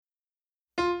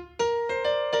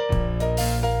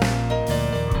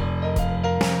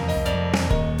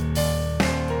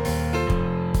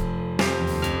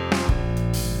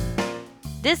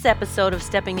This episode of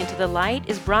Stepping into the Light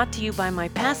is brought to you by my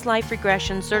Past Life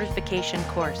Regression Certification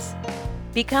course.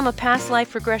 Become a past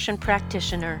life regression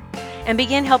practitioner and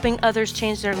begin helping others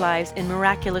change their lives in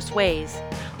miraculous ways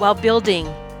while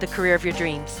building the career of your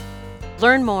dreams.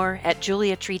 Learn more at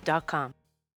juliatreat.com.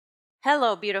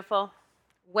 Hello, beautiful.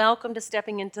 Welcome to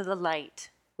Stepping into the Light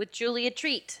with Julia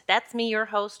Treat. That's me, your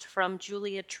host from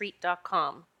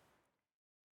juliatreat.com.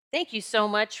 Thank you so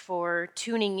much for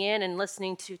tuning in and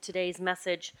listening to today's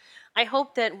message. I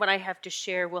hope that what I have to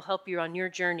share will help you on your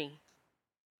journey.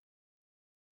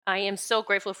 I am so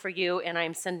grateful for you, and I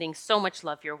am sending so much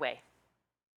love your way.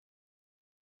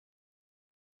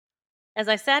 As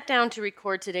I sat down to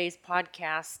record today's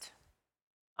podcast,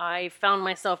 I found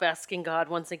myself asking God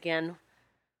once again,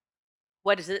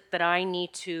 what is it that I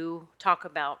need to talk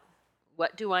about?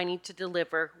 What do I need to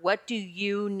deliver? What do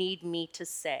you need me to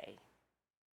say?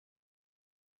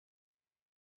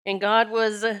 And God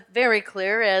was very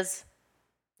clear, as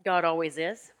God always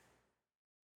is,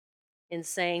 in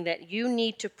saying that you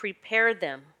need to prepare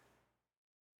them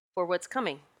for what's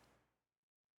coming.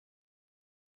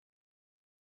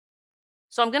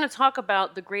 So I'm going to talk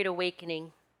about the Great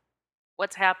Awakening,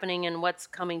 what's happening and what's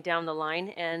coming down the line,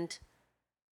 and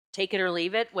take it or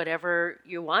leave it, whatever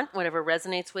you want, whatever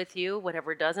resonates with you,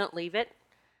 whatever doesn't, leave it.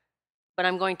 But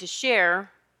I'm going to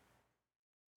share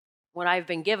what I've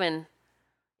been given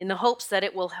in the hopes that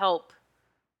it will help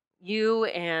you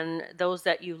and those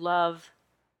that you love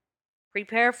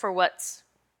prepare for what's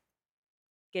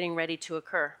getting ready to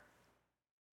occur.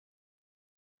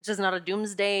 This is not a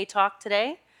doomsday talk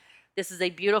today. This is a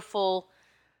beautiful,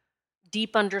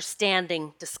 deep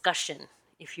understanding discussion,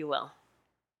 if you will.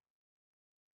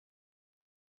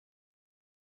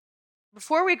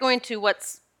 Before we go into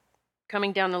what's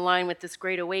coming down the line with this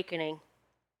Great Awakening,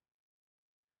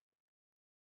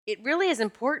 it really is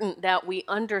important that we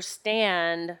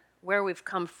understand where we've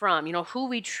come from, who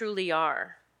we truly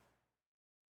are.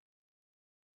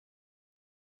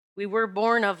 We were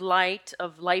born of light,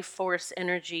 of life force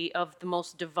energy, of the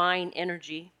most divine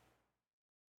energy.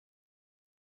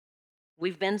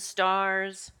 We've been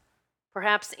stars,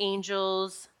 perhaps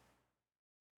angels,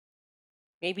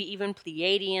 maybe even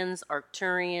Pleiadians,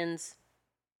 Arcturians,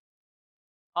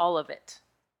 all of it.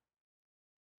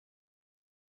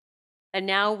 And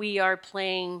now we are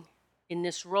playing in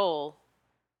this role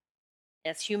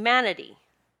as humanity,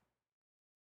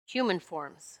 human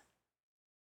forms,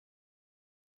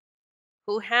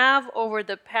 who have over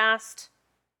the past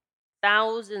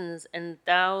thousands and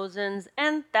thousands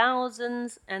and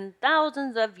thousands and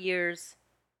thousands of years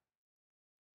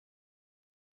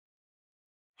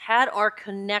had our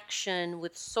connection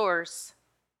with Source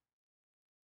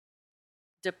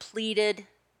depleted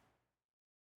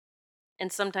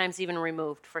and sometimes even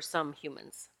removed for some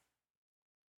humans.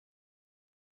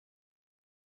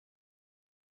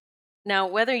 Now,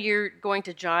 whether you're going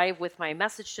to jive with my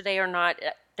message today or not,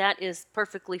 that is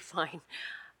perfectly fine.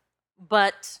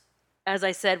 But as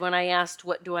I said, when I asked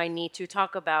what do I need to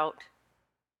talk about,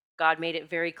 God made it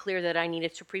very clear that I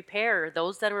needed to prepare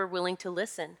those that were willing to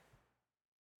listen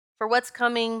for what's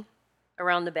coming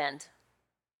around the bend.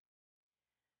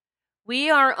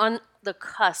 We are on the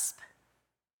cusp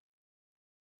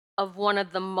of one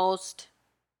of the most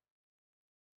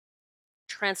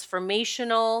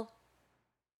transformational,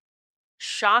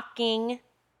 shocking,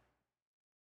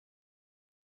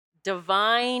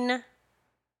 divine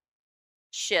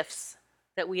shifts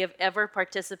that we have ever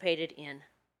participated in.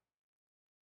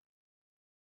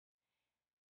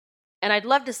 And I'd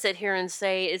love to sit here and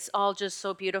say it's all just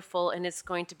so beautiful and it's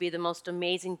going to be the most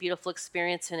amazing, beautiful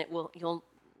experience, and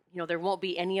there won't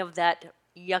be any of that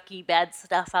yucky, bad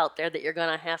stuff out there that you're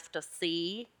going to have to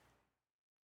see.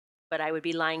 But I would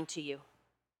be lying to you.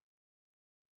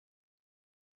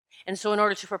 And so in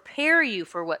order to prepare you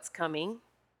for what's coming,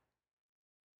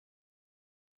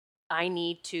 I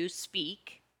need to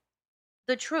speak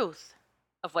the truth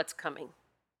of what's coming.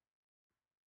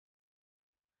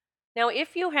 Now,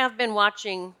 if you have been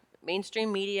watching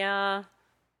mainstream media,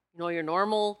 your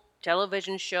normal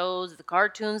television shows, the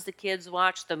cartoons the kids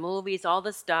watch, the movies, all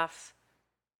the stuff,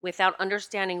 without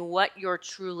understanding what you're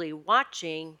truly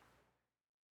watching,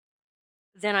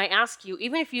 then I ask you,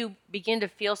 even if you begin to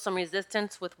feel some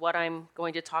resistance with what I'm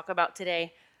going to talk about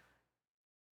today,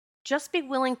 just be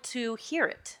willing to hear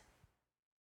it.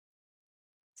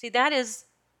 See, that is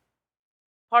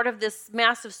part of this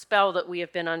massive spell that we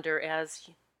have been under as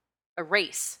a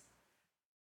race.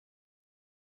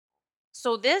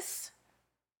 So this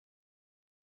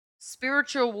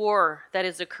spiritual war that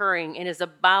is occurring and is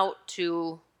about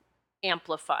to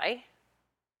amplify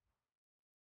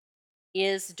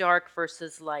is dark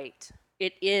versus light.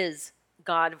 It is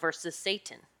God versus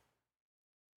Satan.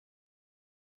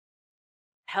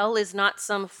 Hell is not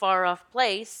some far off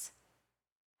place.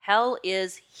 Hell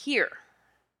is here.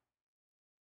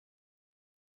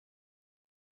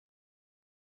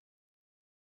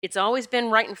 It's always been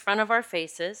right in front of our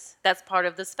faces. That's part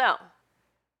of the spell.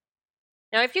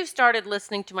 Now, if you've started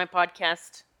listening to my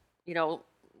podcast,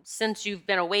 since you've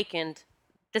been awakened,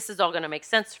 this is all going to make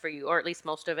sense for you, or at least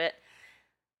most of it.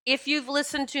 If you've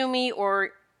listened to me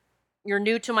or you're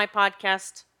new to my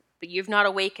podcast, but you've not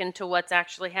awakened to what's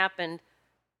actually happened,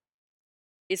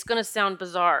 it's going to sound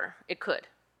bizarre. It could.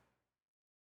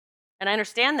 And I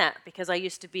understand that because I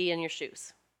used to be in your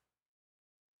shoes.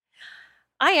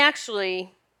 I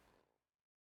actually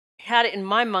had it in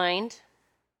my mind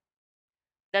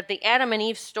that the Adam and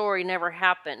Eve story never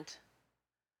happened,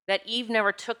 that Eve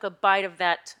never took a bite of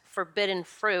that forbidden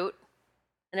fruit,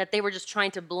 and that they were just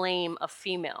trying to blame a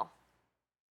female,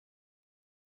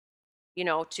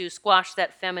 to squash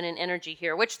that feminine energy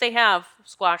here, which they have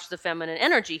squashed the feminine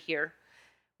energy here,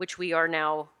 which we are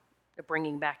now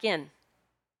bringing back in.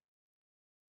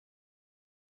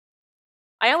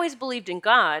 I always believed in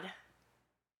God,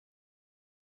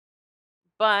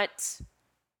 but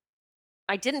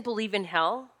I didn't believe in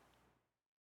hell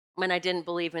when I didn't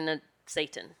believe in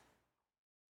Satan.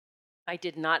 I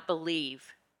did not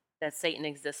believe that Satan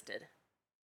existed.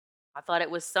 I thought it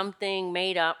was something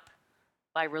made up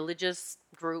by religious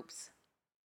groups.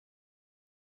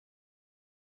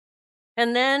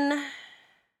 And then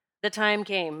the time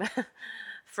came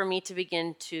for me to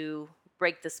begin to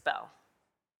break the spell,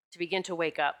 to begin to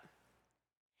wake up.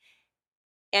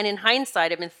 And in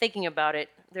hindsight, I've been thinking about it.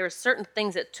 There are certain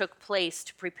things that took place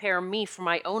to prepare me for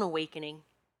my own awakening.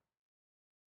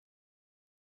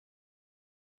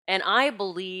 And I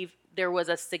believe there was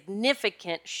a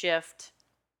significant shift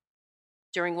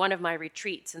during one of my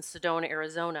retreats in Sedona,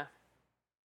 Arizona.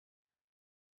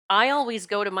 I always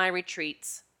go to my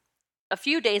retreats a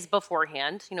few days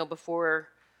beforehand, before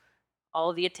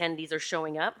all of the attendees are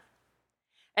showing up.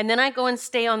 And then I go and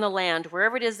stay on the land,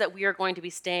 wherever it is that we are going to be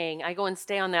staying. I go and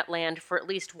stay on that land for at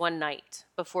least one night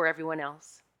before everyone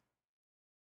else.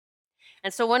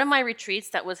 And so one of my retreats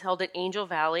that was held at Angel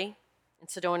Valley in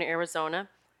Sedona, Arizona,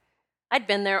 I'd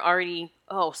been there already,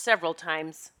 several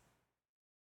times,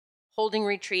 holding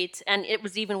retreats, and it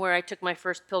was even where I took my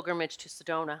first pilgrimage to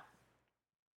Sedona.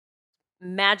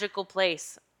 Magical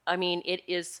place. I mean, it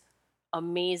is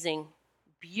amazing.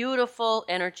 Beautiful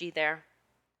energy there.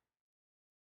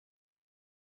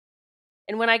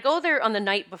 And when I go there on the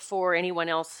night before anyone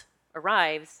else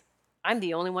arrives, I'm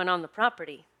the only one on the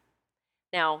property.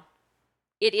 Now,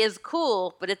 it is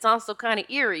cool, but it's also kind of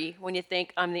eerie when you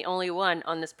think I'm the only one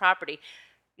on this property.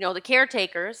 The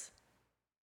caretakers,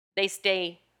 they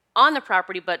stay on the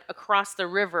property, but across the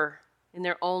river in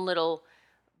their own little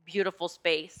beautiful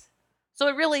space. So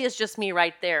it really is just me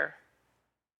right there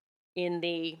in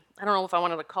the, I don't know if I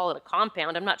wanted to call it a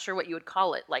compound. I'm not sure what you would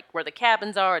call it, like where the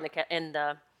cabins are and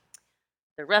the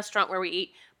restaurant where we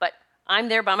eat, but I'm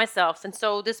there by myself. And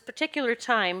so this particular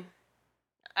time,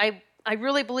 I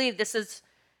really believe this is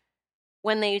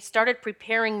when they started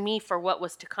preparing me for what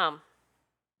was to come.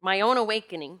 My own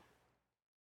awakening,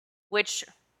 which,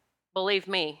 believe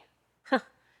me,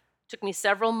 took me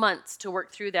several months to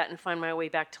work through that and find my way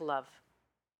back to love.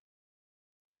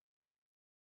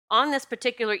 On this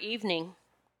particular evening,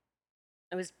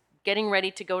 I was getting ready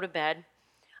to go to bed.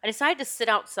 I decided to sit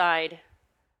outside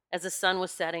as the sun was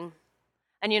setting.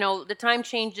 And the time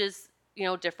changes,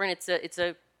 different. It's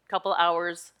a couple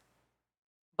hours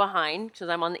behind because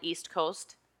I'm on the East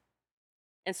Coast.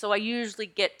 And so I usually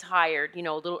get tired,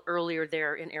 a little earlier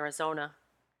there in Arizona.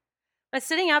 I was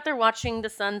sitting out there watching the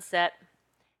sunset,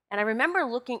 and I remember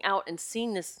looking out and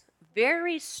seeing this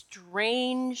very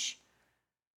strange,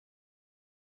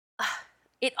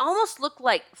 it almost looked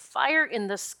like fire in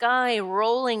the sky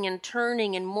rolling and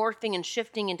turning and morphing and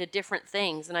shifting into different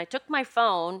things. And I took my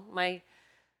phone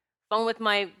with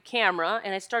my camera,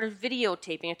 and I started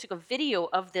videotaping. I took a video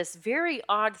of this very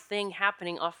odd thing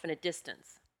happening off in a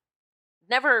distance.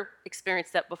 Never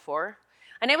experienced that before.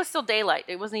 And it was still daylight.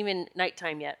 It wasn't even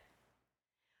nighttime yet.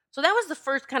 So that was the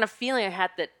first kind of feeling I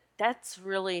had that's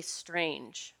really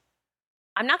strange.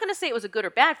 I'm not going to say it was a good or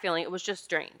bad feeling. It was just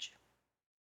strange.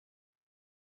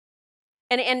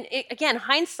 And again,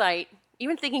 hindsight,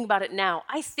 even thinking about it now,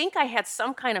 I think I had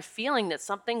some kind of feeling that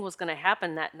something was going to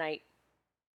happen that night.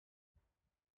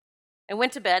 I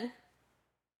went to bed,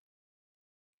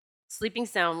 sleeping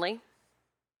soundly,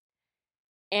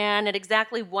 and at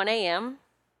exactly 1 a.m.,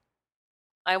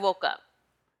 I woke up.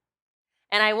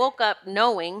 And I woke up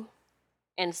knowing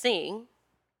and seeing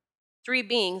Three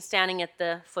beings standing at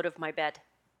the foot of my bed.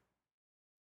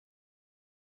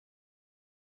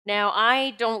 Now,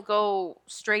 I don't go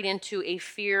straight into a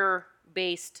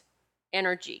fear-based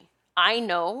energy. I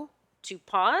know to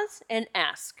pause and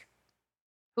ask,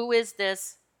 who is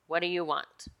this? What do you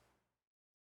want?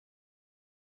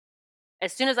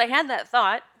 As soon as I had that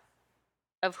thought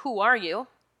of who are you,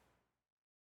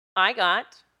 I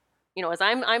got, as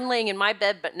I'm laying in my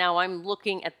bed, but now I'm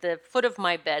looking at the foot of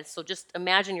my bed. So just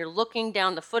imagine you're looking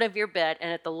down the foot of your bed,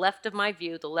 and at the left of my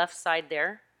view, the left side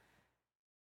there,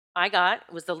 I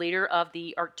got was the leader of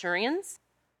the Arcturians.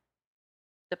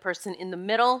 The person in the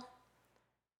middle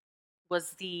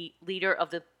was the leader of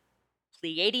the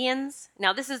Pleiadians.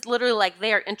 Now, this is literally like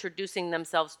they are introducing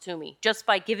themselves to me just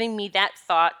by giving me that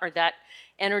thought or that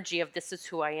energy of this is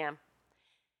who I am.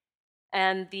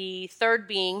 And the third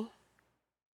being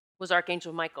was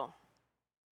Archangel Michael.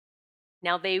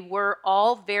 Now, they were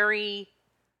all very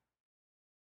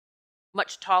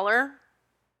much taller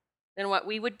than what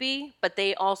we would be, but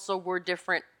they also were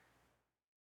different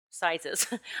sizes.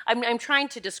 I'm trying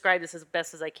to describe this as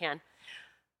best as I can.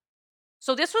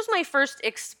 So this was my first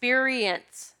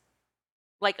experience,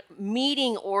 like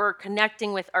meeting or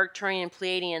connecting with Arcturian and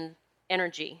Pleiadian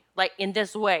energy, like in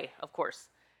this way, of course.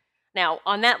 Now,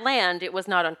 on that land, it was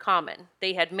not uncommon.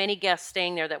 They had many guests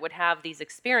staying there that would have these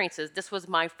experiences. This was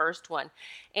my first one.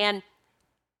 And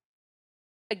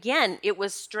again, it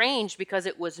was strange because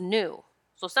it was new.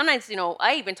 So sometimes,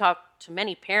 I even talk to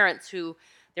many parents who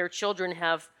their children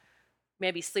have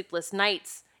maybe sleepless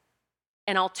nights,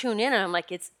 and I'll tune in and I'm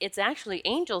like, it's actually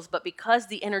angels, but because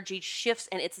the energy shifts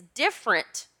and it's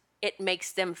different, it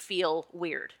makes them feel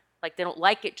weird. Like they don't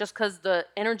like it just because the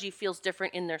energy feels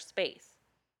different in their space.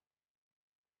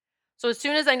 So as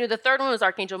soon as I knew the third one was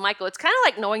Archangel Michael, it's kind of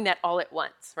like knowing that all at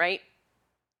once, right?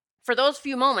 For those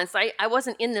few moments, I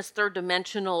wasn't in this third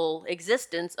dimensional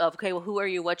existence of, okay, well, who are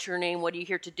you? What's your name? What are you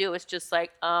here to do? It's just like,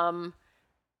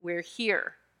 we're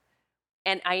here.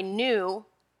 And I knew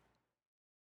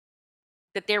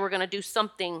that they were going to do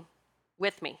something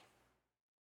with me.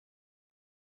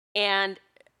 And,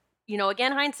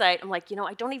 again, hindsight, I'm like,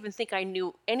 I don't even think I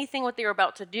knew anything what they were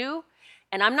about to do.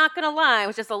 And I'm not going to lie, I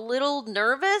was just a little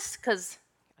nervous because,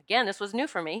 again, this was new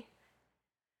for me.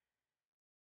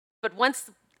 But once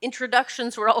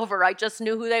introductions were over, I just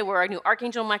knew who they were. I knew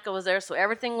Archangel Michael was there, so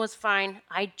everything was fine.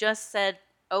 I just said,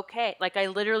 okay. Like I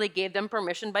literally gave them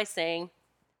permission by saying,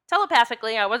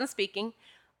 telepathically, I wasn't speaking,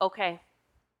 okay,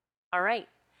 all right.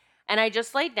 And I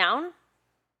just laid down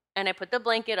and I put the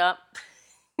blanket up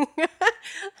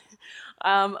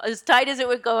as tight as it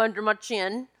would go under my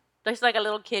chin, just like a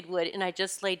little kid would, and I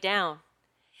just laid down.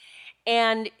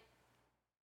 And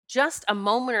just a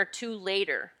moment or two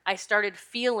later, I started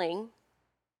feeling.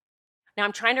 Now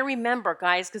I'm trying to remember,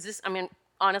 guys, because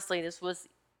honestly, this was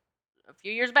a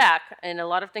few years back, and a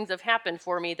lot of things have happened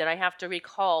for me that I have to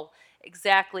recall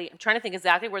exactly. I'm trying to think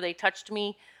exactly where they touched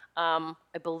me. I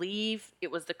believe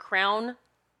it was the crown,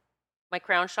 my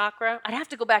crown chakra. I'd have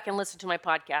to go back and listen to my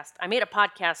podcast. I made a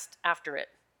podcast after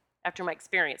my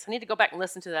experience. I need to go back and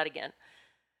listen to that again.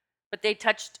 But they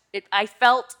touched it. I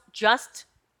felt just,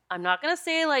 I'm not going to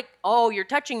say like, oh, you're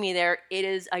touching me there. It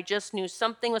is, I just knew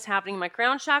something was happening in my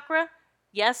crown chakra.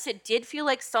 Yes, it did feel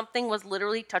like something was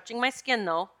literally touching my skin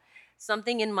though.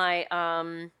 Something in my,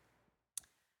 on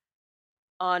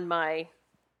my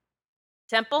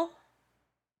temple,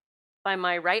 by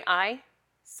my right eye,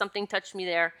 something touched me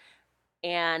there,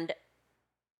 and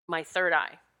my third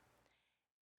eye.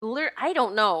 I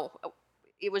don't know.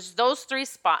 It was those three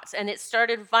spots, and it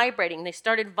started vibrating. They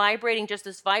started vibrating, just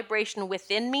this vibration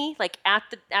within me, like at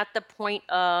the point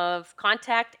of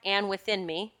contact and within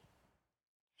me.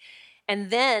 And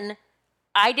then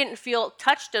I didn't feel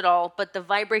touched at all, but the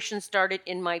vibration started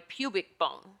in my pubic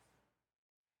bone.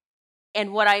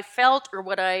 And what I felt or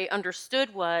what I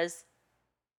understood was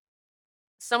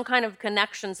some kind of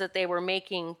connections that they were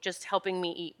making, just helping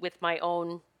me with my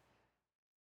own,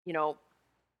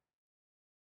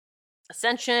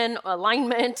 ascension,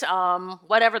 alignment,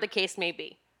 whatever the case may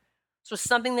be. So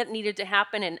something that needed to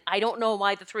happen, and I don't know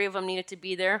why the three of them needed to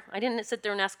be there. I didn't sit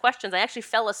there and ask questions. I actually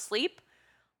fell asleep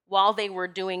while they were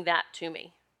doing that to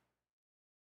me.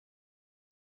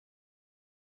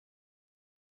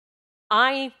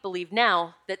 I believe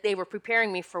now that they were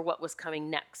preparing me for what was coming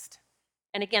next.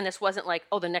 And again, this wasn't like,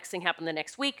 oh, the next thing happened the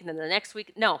next week, and then the next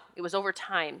week. No, it was over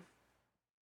time.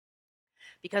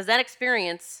 Because that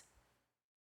experience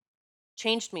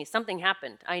changed me. Something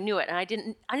happened. I knew it, and I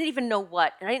didn't even know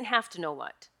what, and I didn't have to know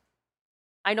what.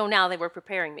 I know now they were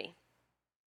preparing me.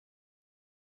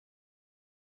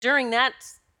 During that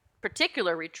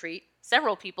particular retreat,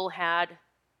 several people had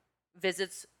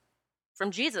visits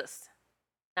from Jesus.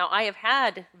 Now, I have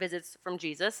had visits from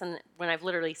Jesus, and when I've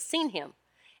literally seen him,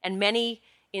 and many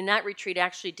in that retreat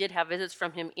actually did have visits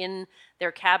from him in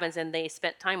their cabins, and they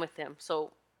spent time with him.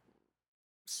 So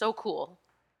cool.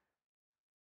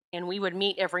 And we would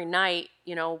meet every night.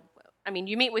 I mean,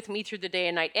 you meet with me through the day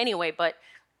and night anyway, but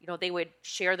they would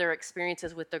share their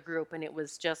experiences with the group, and it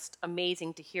was just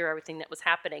amazing to hear everything that was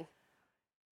happening.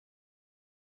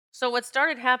 So what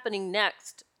started happening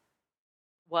next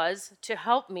was to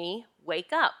help me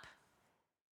wake up.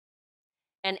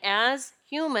 And as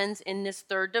humans in this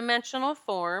third dimensional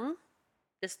form,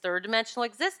 this third dimensional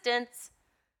existence,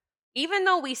 even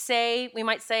though we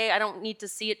might say, I don't need to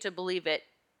see it to believe it,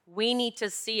 we need to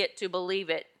see it to believe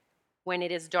it when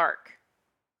it is dark.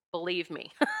 Believe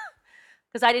me.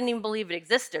 Because I didn't even believe it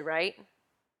existed, right?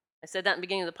 I said that in the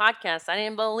beginning of the podcast. I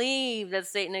didn't believe that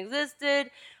Satan existed.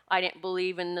 I didn't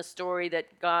believe in the story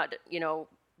that God,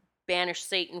 banished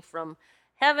Satan from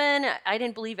heaven. I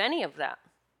didn't believe any of that.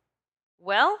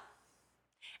 Well,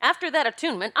 after that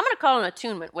attunement, I'm going to call it an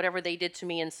attunement, whatever they did to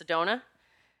me in Sedona,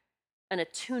 an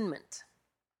attunement.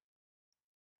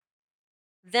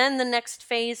 Then the next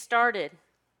phase started.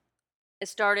 It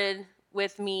started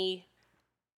with me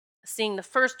seeing the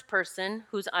first person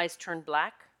whose eyes turned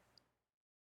black.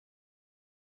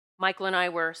 Michael and I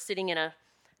were sitting in a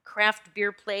craft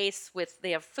beer place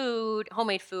they have food,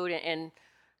 homemade food, and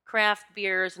craft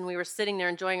beers, and we were sitting there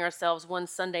enjoying ourselves one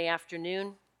Sunday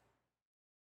afternoon.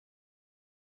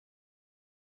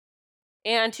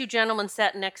 And two gentlemen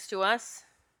sat next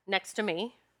to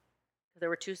me. There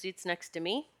were two seats next to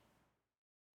me.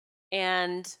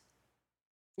 And,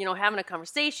 having a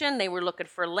conversation. They were looking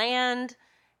for land.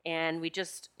 And we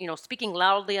just, speaking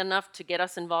loudly enough to get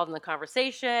us involved in the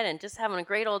conversation and just having a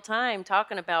great old time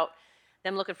talking about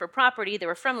them looking for property. They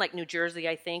were from New Jersey,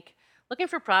 I think, looking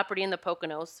for property in the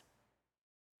Poconos.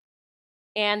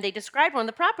 And they described one of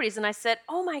the properties, and I said,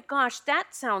 oh my gosh,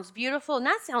 that sounds beautiful, and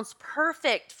that sounds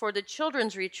perfect for the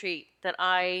children's retreat that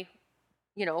I,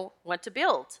 want to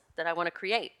build, that I want to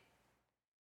create.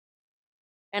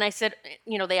 And I said,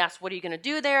 they asked, what are you going to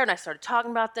do there? And I started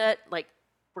talking about that,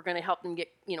 we're going to help them get,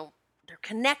 their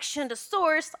connection to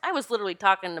source. I was literally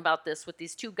talking about this with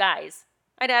these two guys.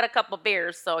 I'd had a couple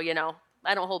beers, so,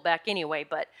 I don't hold back anyway,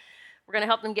 but we're going to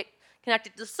help them get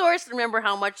connected to source, remember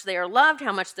how much they are loved,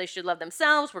 how much they should love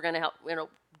themselves. We're going to help,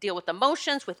 deal with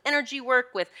emotions, with energy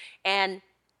work, and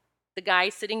the guy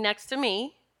sitting next to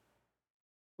me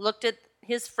looked at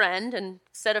his friend and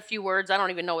said a few words. I don't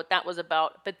even know what that was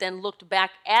about, but then looked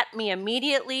back at me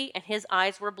immediately, and his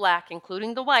eyes were black,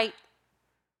 including the white,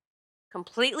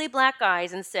 completely black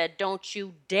eyes, and said, don't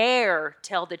you dare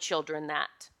tell the children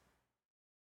that.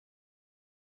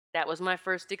 That was my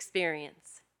first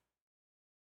experience.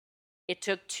 It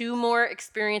took two more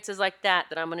experiences like that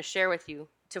I'm going to share with you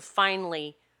to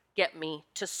finally get me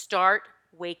to start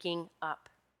waking up.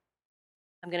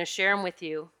 I'm going to share them with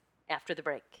you after the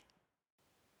break.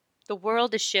 The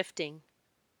world is shifting,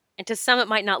 and to some it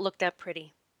might not look that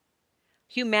pretty.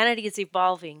 Humanity is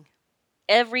evolving.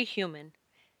 Every human,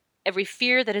 every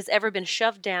fear that has ever been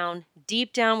shoved down,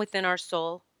 deep down within our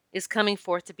soul, is coming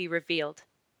forth to be revealed.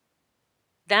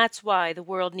 That's why the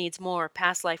world needs more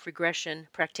past life regression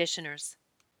practitioners.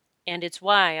 And it's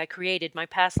why I created my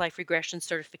past life regression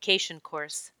certification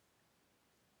course.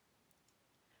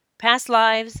 Past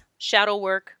lives, shadow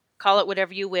work, call it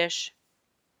whatever you wish.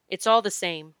 It's all the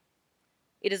same.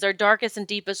 It is our darkest and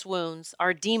deepest wounds,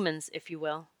 our demons, if you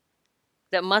will,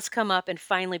 that must come up and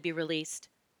finally be released.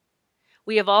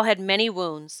 We have all had many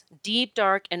wounds, deep,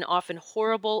 dark, and often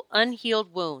horrible,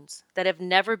 unhealed wounds that have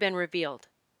never been revealed.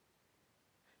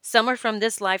 Some are from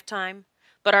this lifetime,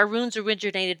 but our wounds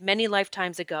originated many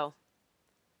lifetimes ago.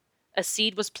 A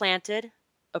seed was planted,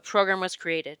 a program was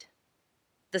created.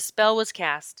 The spell was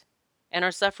cast, and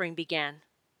our suffering began.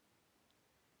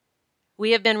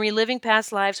 We have been reliving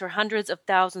past lives for hundreds of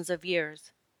thousands of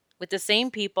years, with the same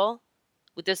people,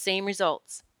 with the same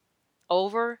results,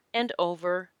 over and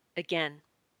over again.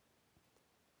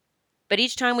 But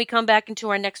each time we come back into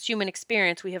our next human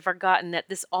experience, we have forgotten that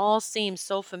this all seems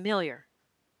so familiar.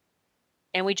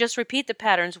 And we just repeat the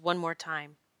patterns one more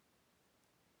time.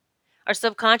 Our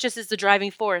subconscious is the driving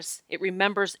force. It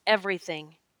remembers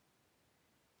everything.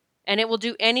 And it will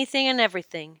do anything and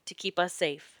everything to keep us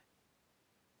safe.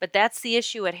 But that's the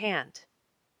issue at hand.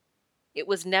 It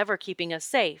was never keeping us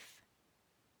safe.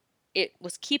 It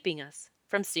was keeping us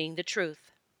from seeing the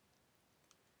truth.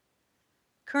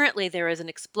 Currently, there is an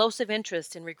explosive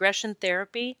interest in regression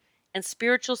therapy and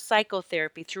spiritual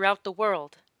psychotherapy throughout the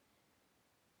world.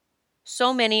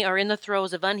 So many are in the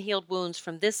throes of unhealed wounds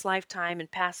from this lifetime and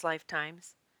past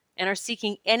lifetimes, and are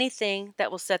seeking anything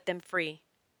that will set them free.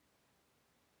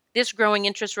 This growing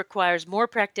interest requires more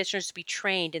practitioners to be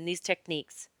trained in these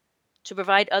techniques to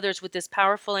provide others with this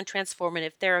powerful and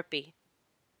transformative therapy.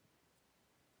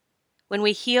 When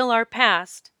we heal our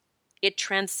past, it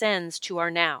transcends to our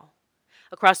now,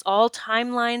 across all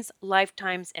timelines,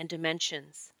 lifetimes, and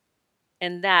dimensions.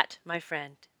 And that, my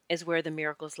friend, is where the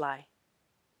miracles lie.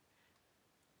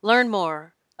 Learn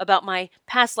more about my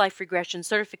past life regression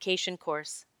certification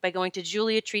course by going to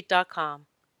juliatreat.com.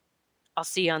 I'll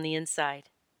see you on the inside.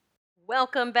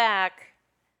 Welcome back.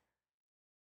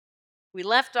 We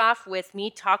left off with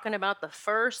me talking about the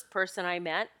first person I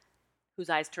met whose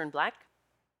eyes turned black.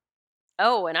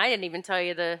 Oh, and I didn't even tell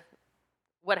you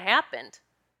what happened.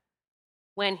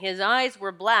 When his eyes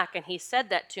were black and he said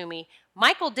that to me,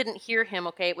 Michael didn't hear him,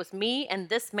 okay? It was me and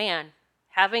this man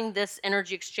having this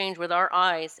energy exchange with our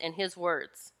eyes and his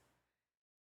words.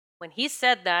 When he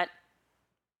said that,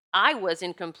 I was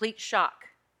in complete shock.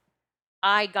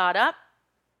 I got up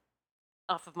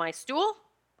off of my stool,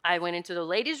 I went into the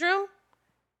ladies' room,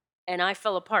 and I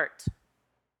fell apart.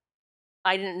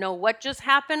 I didn't know what just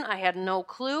happened. I had no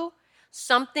clue.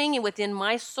 Something within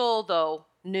my soul, though,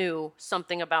 knew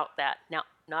something about that. Now,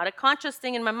 not a conscious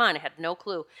thing in my mind. I had no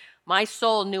clue. My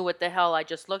soul knew what the hell I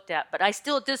just looked at. But I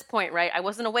still, at this point, right, I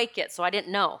wasn't awake yet, so I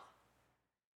didn't know.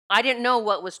 I didn't know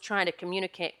what was trying to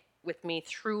communicate with me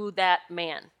through that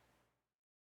man.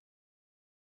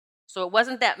 So it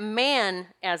wasn't that man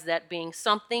as that being.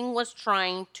 Something was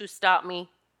trying to stop me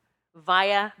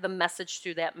via the message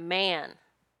through that man.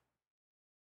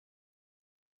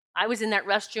 I was in that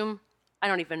restroom, I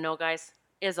don't even know, guys.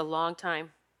 It was a long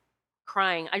time.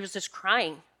 Crying. I was just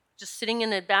crying. Just sitting in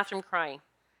the bathroom crying.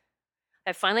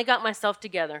 I finally got myself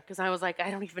together because I was like,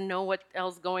 I don't even know what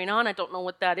else is going on. I don't know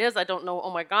what that is. I don't know.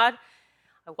 Oh my God.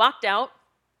 I walked out,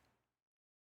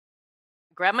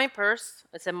 grabbed my purse.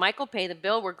 I said, Michael, pay the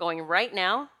bill. We're going right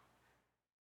now.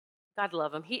 God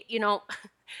love him. He,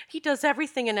 he does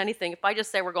everything and anything. If I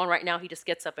just say we're going right now, he just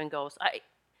gets up and goes.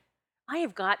 I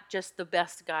have got just the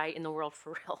best guy in the world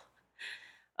for real.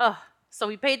 Oh, so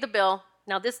we paid the bill.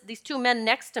 Now these two men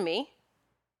next to me,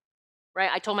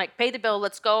 right? I told Mike, pay the bill,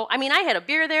 let's go. I mean, I had a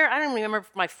beer there. I don't remember if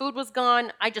my food was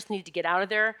gone. I just needed to get out of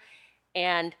there.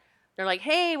 And they're like,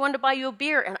 hey, I wanted to buy you a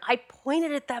beer. And I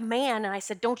pointed at that man and I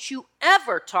said, don't you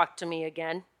ever talk to me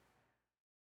again.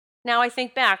 Now I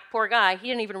think back, poor guy, he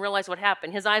didn't even realize what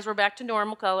happened. His eyes were back to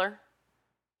normal color.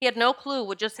 He had no clue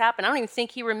what just happened. I don't even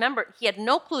think he remembered. He had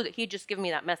no clue that he had just given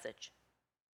me that message.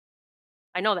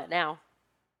 I know that now.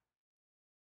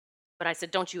 But I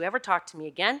said, don't you ever talk to me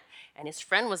again. And his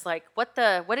friend was like, what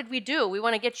did we do? We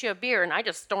want to get you a beer. And I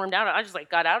just stormed out. I just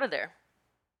got out of there.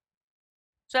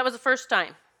 So that was the first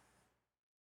time.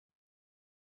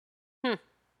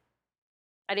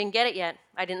 I didn't get it yet.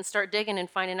 I didn't start digging and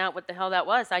finding out what the hell that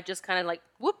was. I just kind of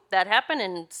whoop, that happened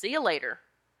and see you later.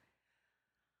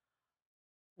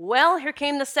 Well, here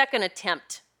came the second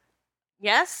attempt.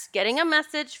 Yes, getting a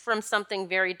message from something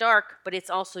very dark, but it's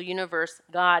also universe,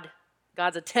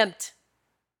 God's attempt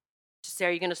to say,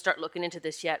 are you going to start looking into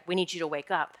this yet? We need you to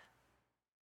wake up.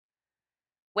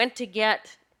 Went to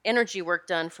get energy work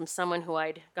done from someone who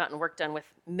I'd gotten work done with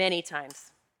many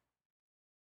times.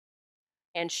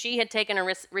 And she had taken a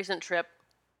recent trip,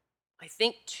 I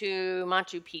think, to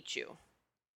Machu Picchu.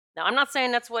 Now, I'm not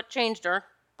saying that's what changed her,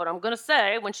 but I'm going to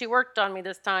say when she worked on me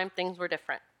this time, things were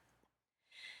different.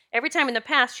 Every time in the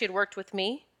past she had worked with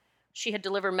me, she had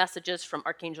delivered messages from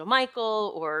Archangel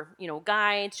Michael or,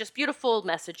 guides, just beautiful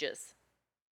messages.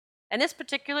 And this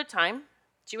particular time,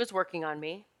 she was working on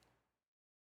me.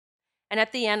 And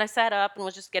at the end, I sat up and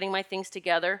was just getting my things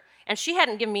together. And she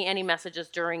hadn't given me any messages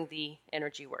during the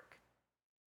energy work.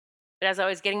 But as I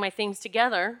was getting my things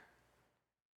together,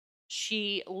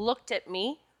 she looked at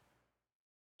me.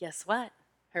 Guess what?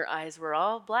 Her eyes were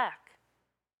all black.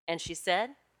 And she said,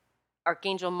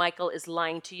 Archangel Michael is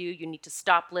lying to you. You need to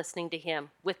stop listening to him,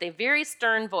 with a very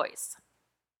stern voice.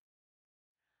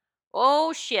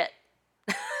 Oh, shit.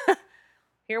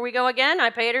 Here we go again.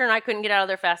 I paid her and I couldn't get out of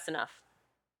there fast enough.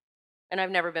 And I've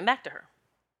never been back to her.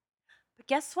 But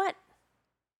guess what?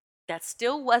 That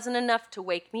still wasn't enough to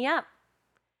wake me up.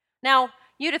 Now,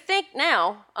 you'd think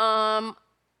now,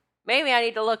 maybe I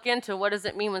need to look into what does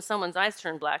it mean when someone's eyes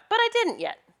turn black. But I didn't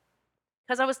yet,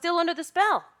 because I was still under the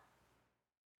spell.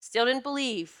 Still didn't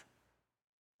believe.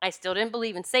 I still didn't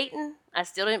believe in Satan. I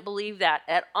still didn't believe that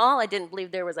at all. I didn't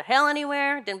believe there was a hell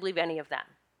anywhere. Didn't believe any of that.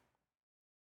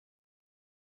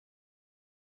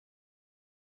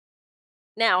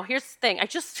 Now, here's the thing.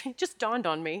 It just dawned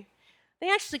on me.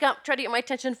 They actually tried to get my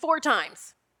attention 4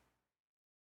 times.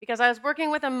 Because I was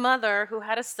working with a mother who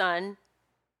had a son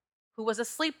who was a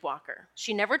sleepwalker.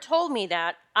 She never told me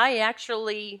that. I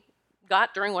actually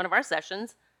got during one of our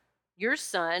sessions, your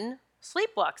son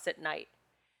sleepwalks at night.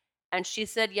 And she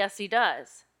said, yes, he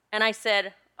does. And I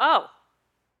said, oh,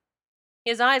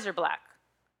 his eyes are black.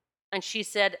 And she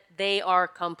said, they are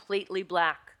completely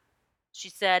black. She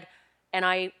said, and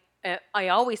I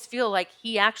always feel like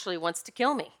he actually wants to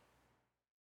kill me.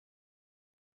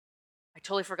 I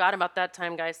totally forgot about that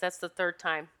time, guys. That's the third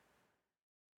time.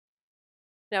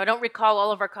 Now, I don't recall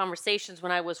all of our conversations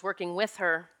when I was working with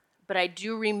her, but I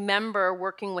do remember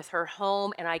working with her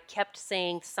home, and I kept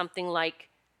saying something like,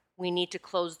 we need to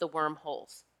close the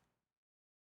wormholes.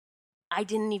 I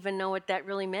didn't even know what that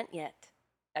really meant yet.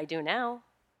 I do now.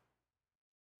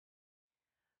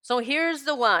 So here's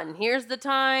the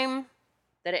time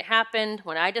that it happened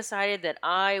when I decided that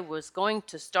I was going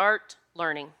to start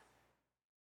learning.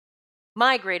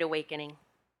 My Great Awakening.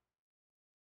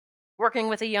 Working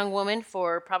with a young woman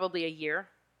for probably a year.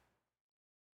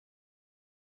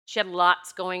 She had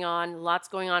lots going on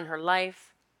in her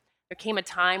life. There came a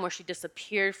time where she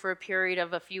disappeared for a period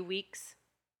of a few weeks.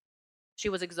 She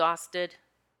was exhausted,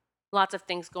 lots of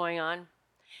things going on.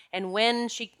 And when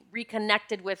she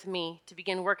reconnected with me to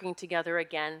begin working together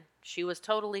again, she was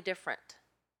totally different.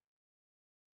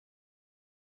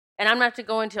 And I'm not to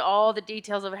go into all the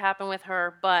details of what happened with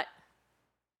her, but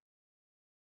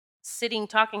sitting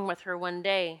talking with her one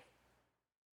day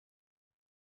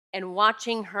and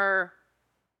watching her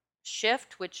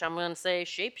shift, which I'm going to say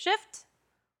shapeshift,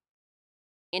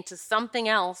 into something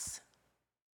else.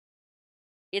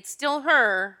 It's still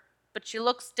her, but she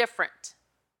looks different.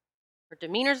 Her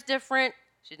demeanor's different.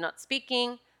 She's not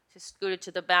speaking. She scooted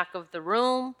to the back of the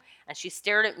room, and she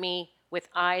stared at me with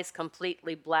eyes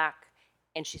completely black.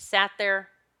 And she sat there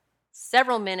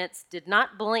several minutes, did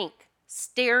not blink,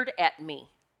 stared at me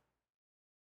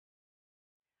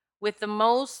with the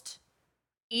most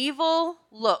evil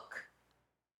look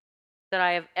that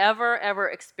I have ever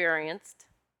experienced.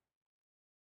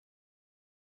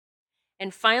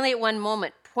 And finally, at one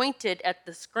moment, pointed at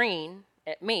the screen,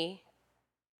 at me,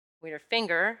 with her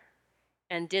finger,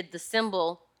 and did the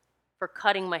symbol for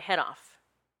cutting my head off.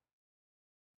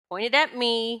 Pointed at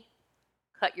me,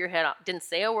 cut your head off. Didn't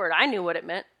say a word. I knew what it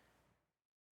meant.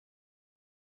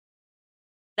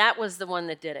 That was the one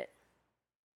that did it.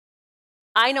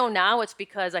 I know now it's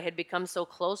because I had become so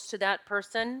close to that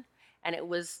person, and it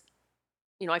was,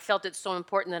 I felt it so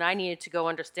important that I needed to go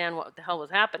understand what the hell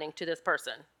was happening to this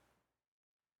person.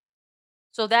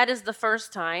 So that is the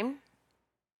first time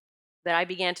that I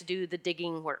began to do the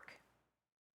digging work.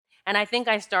 And I think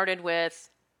I started with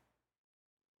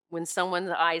when someone's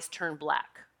eyes turn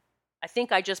black. I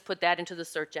think I just put that into the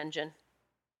search engine.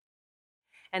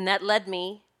 And that led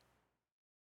me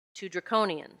to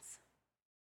draconians.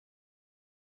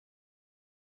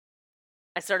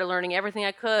 I started learning everything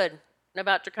I could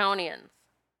about draconians.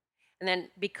 And then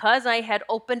because I had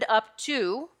opened up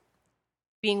to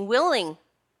being willing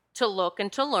to look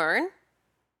and to learn,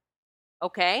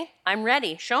 okay, I'm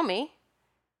ready, show me.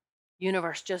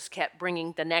 Universe just kept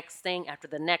bringing the next thing after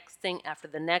the next thing after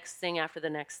the next thing after the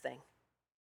next thing.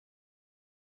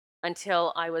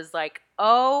 Until I was like,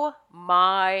 oh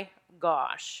my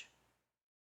gosh.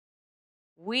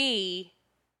 We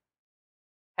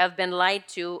have been lied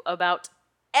to about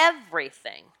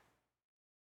everything.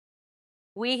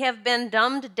 We have been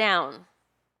dumbed down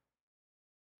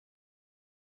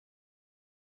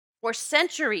for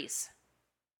centuries.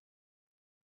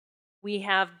 We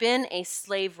have been a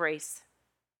slave race.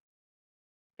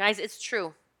 Guys, it's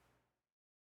true.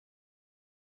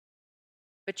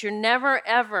 But you're never,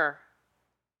 ever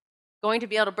going to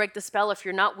be able to break the spell if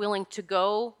you're not willing to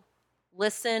go,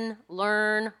 listen,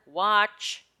 learn,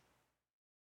 watch.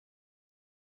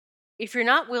 If you're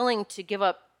not willing to give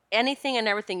up anything and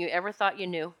everything you ever thought you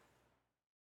knew,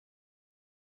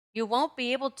 you won't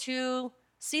be able to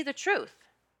see the truth.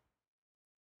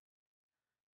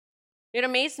 It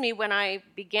amazed me when I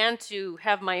began to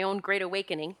have my own great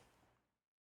awakening,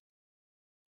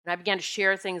 and I began to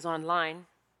share things online.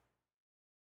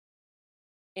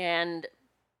 And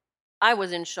I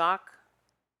was in shock.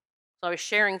 So I was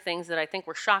sharing things that I think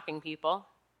were shocking people.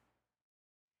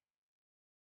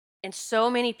 And so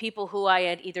many people who I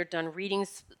had either done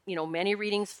readings, many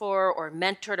readings for, or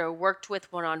mentored or worked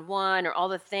with one-on-one, or all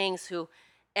the things, who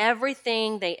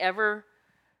everything they ever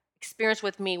experienced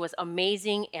with me was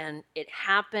amazing, and it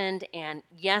happened, and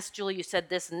yes, Julie, you said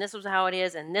this, and this was how it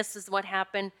is, and this is what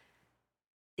happened.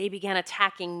 They began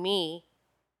attacking me,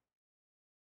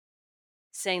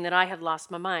 saying that I had lost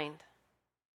my mind.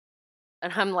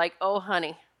 And I'm like, oh,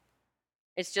 honey,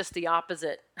 it's just the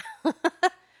opposite.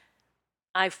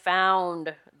 I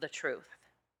found the truth.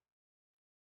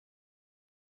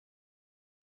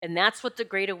 And that's what the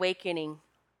Great Awakening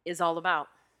is all about.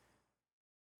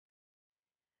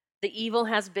 The evil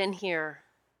has been here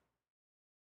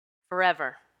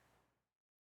forever,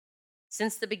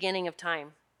 since the beginning of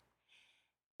time.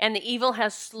 And the evil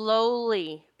has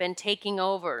slowly been taking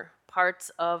over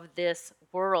parts of this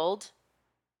world,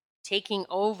 taking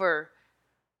over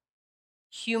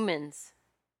humans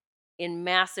in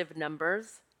massive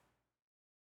numbers.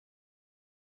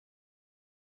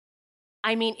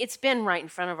 I mean, it's been right in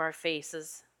front of our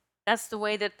faces. That's the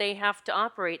way that they have to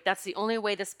operate. That's the only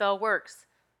way the spell works.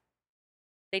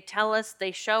 They tell us,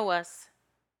 they show us,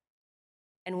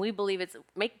 and we believe it's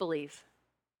make-believe.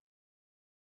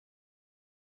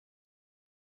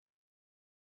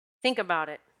 Think about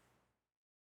it.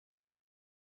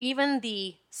 Even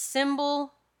the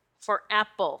symbol for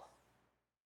apple,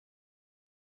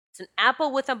 it's an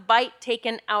apple with a bite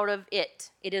taken out of it.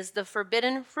 It is the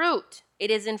forbidden fruit. It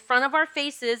is in front of our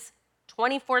faces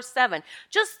 24/7.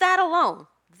 Just that alone,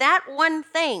 that one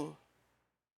thing,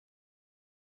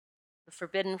 the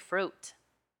forbidden fruit.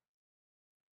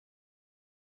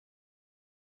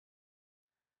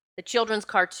 The children's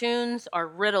cartoons are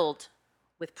riddled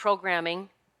with programming,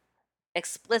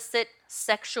 explicit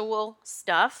sexual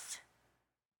stuff.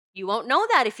 You won't know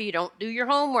that if you don't do your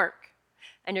homework.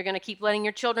 And you're going to keep letting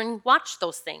your children watch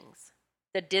those things.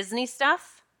 The Disney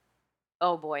stuff,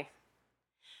 oh boy.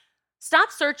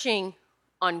 Stop searching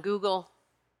on Google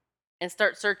and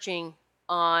start searching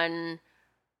on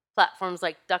platforms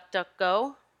like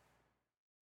DuckDuckGo.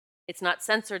 It's not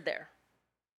censored there.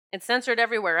 It's censored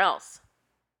everywhere else.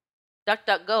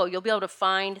 DuckDuckGo, you'll be able to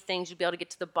find things, you'll be able to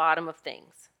get to the bottom of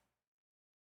things.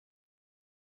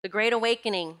 The Great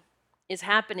Awakening is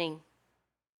happening.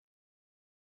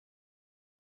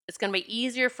 It's going to be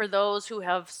easier for those who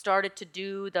have started to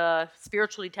do the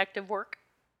spiritual detective work,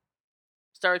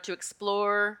 started to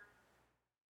explore,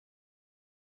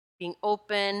 being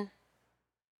open.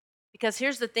 Because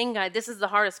here's the thing, guys, this is the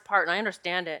hardest part, and I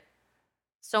understand it.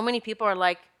 So many people are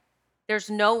like, there's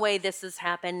no way this is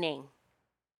happening.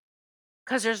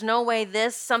 Because there's no way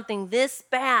something this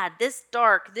bad, this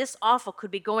dark, this awful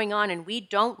could be going on and we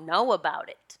don't know about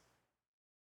it.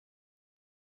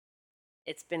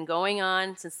 It's been going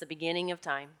on since the beginning of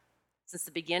time, since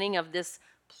the beginning of this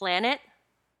planet,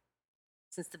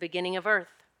 since the beginning of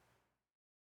Earth.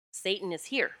 Satan is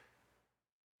here.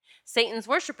 Satan's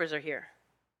worshipers are here.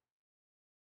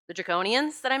 The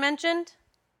Draconians that I mentioned,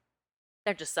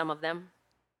 they're just some of them,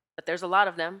 but there's a lot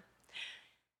of them.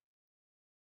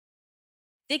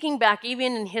 Thinking back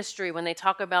even in history when they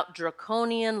talk about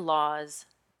draconian laws,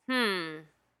 isn't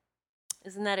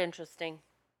that interesting?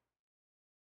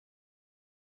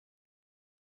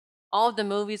 All of the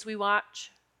movies we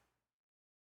watch,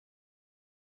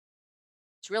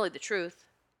 it's really the truth.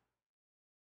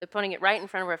 They're putting it right in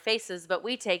front of our faces, but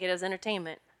we take it as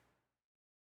entertainment.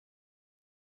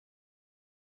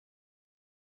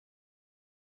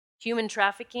 Human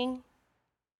trafficking,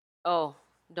 oh,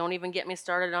 don't even get me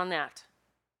started on that.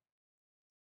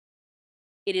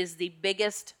 It is the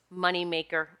biggest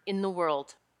moneymaker in the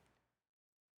world.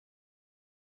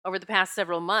 Over the past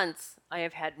several months, I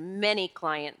have had many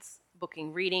clients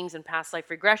booking readings and past life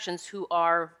regressions who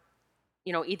are,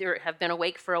 either have been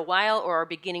awake for a while or are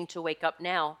beginning to wake up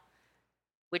now,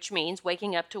 which means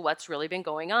waking up to what's really been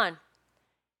going on.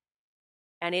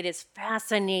 And it is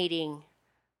fascinating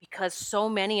because so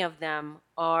many of them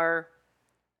are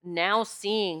now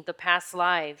seeing the past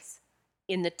lives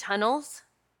in the tunnels.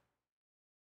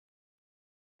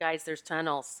 Guys, there's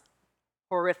tunnels.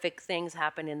 Horrific things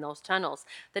happen in those tunnels.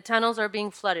 The tunnels are being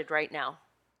flooded right now.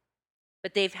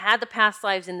 But they've had the past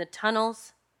lives in the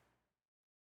tunnels,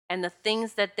 and the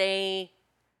things that they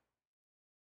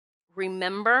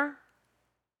remember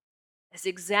is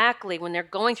exactly when they're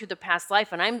going through the past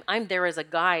life, and I'm there as a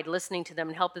guide listening to them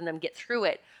and helping them get through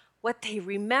it. What they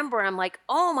remember, I'm like,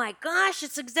 oh my gosh,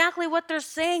 it's exactly what they're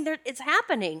saying. It's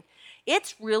happening.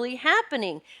 It's really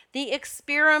happening. The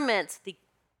experiments, the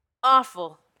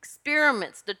awful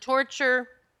experiments, the torture,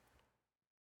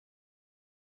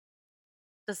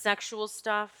 the sexual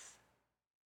stuff,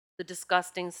 the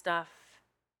disgusting stuff,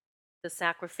 the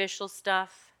sacrificial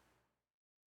stuff,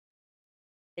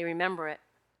 they remember it.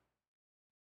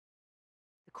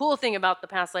 The cool thing about the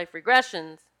past life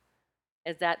regressions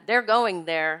is that they're going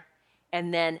there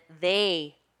and then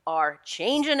they are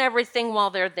changing everything while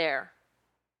they're there.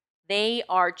 They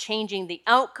are changing the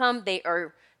outcome. They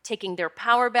are taking their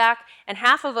power back. And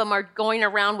half of them are going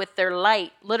around with their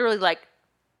light, literally like,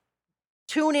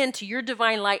 tune into your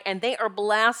divine light, and they are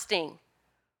blasting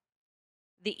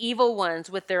The evil ones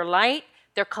with their light,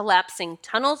 they're collapsing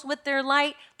tunnels with their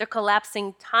light, they're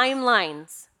collapsing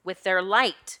timelines with their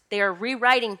light. They are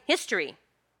rewriting history.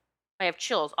 I have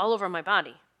chills all over my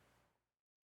body.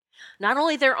 Not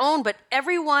only their own, but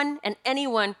everyone and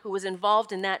anyone who was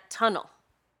involved in that tunnel.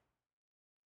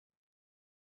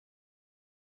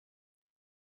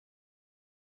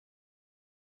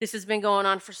 This has been going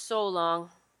on for so long.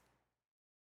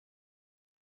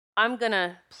 I'm going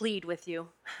to plead with you.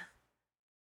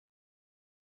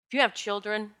 If you have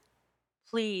children,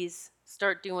 please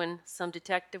start doing some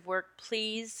detective work.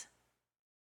 Please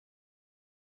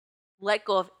let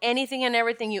go of anything and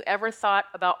everything you ever thought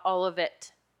about all of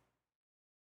it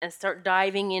and start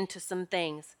diving into some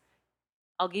things.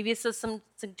 I'll give you some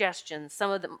suggestions.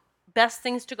 Some of the best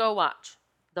things to go watch.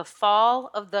 The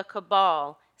Fall of the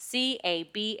Cabal,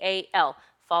 Cabal,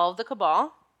 Fall of the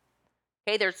Cabal.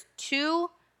 Okay, there's 2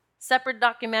 separate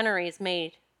documentaries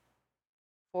made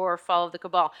for Fall of the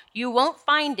Cabal. You won't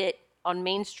find it on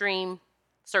mainstream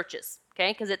searches,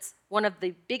 okay, because it's one of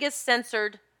the biggest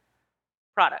censored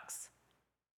products,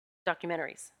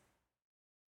 documentaries.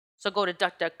 So go to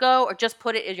DuckDuckGo or just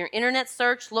put it in your internet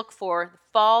search, look for the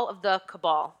Fall of the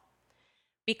Cabal,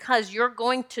 because you're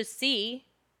going to see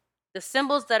the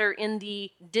symbols that are in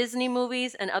the Disney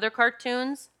movies and other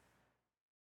cartoons.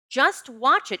 Just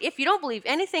watch it. If you don't believe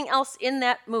anything else in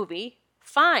that movie,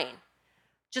 fine.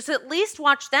 Just at least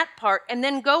watch that part and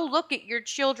then go look at your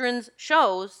children's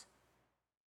shows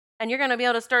and you're going to be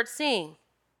able to start seeing,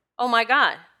 oh my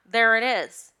God, there it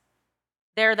is.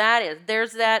 There that is.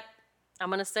 There's that, I'm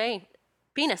going to say,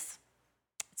 penis.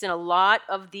 It's in a lot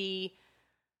of the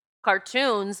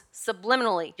cartoons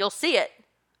subliminally. You'll see it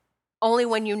only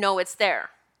when you know it's there.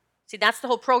 See, that's the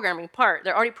whole programming part.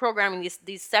 They're already programming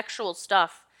these sexual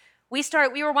stuff. We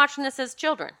were watching this as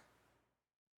children.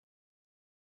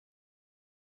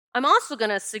 I'm also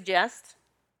going to suggest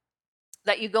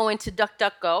that you go into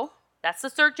DuckDuckGo. That's the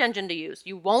search engine to use.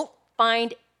 You won't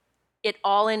find it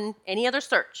all in any other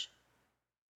search.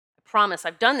 I promise.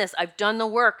 I've done this. I've done the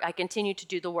work. I continue to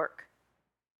do the work.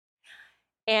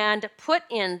 And put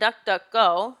in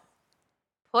DuckDuckGo,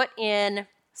 put in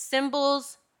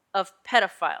symbols of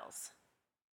pedophiles.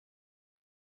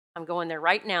 I'm going there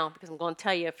right now because I'm going to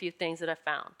tell you a few things that I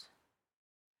found.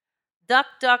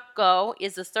 DuckDuckGo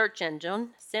is a search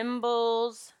engine.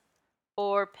 Symbols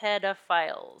for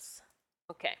pedophiles.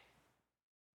 Okay.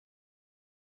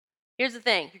 Here's the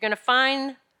thing. You're going to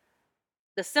find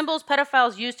the symbols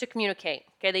pedophiles use to communicate.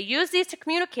 Okay, they use these to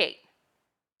communicate,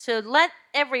 to let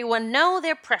everyone know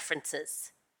their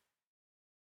preferences.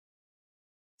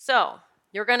 So,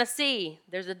 you're going to see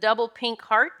there's a double pink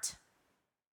heart.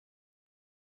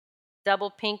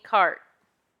 Double pink heart.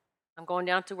 I'm going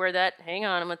down to where that, hang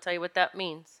on, I'm going to tell you what that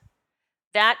means.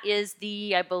 That is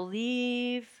the, I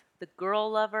believe, the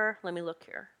girl lover. Let me look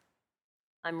here.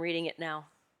 I'm reading it now.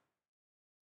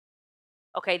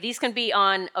 Okay, these can be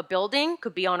on a building,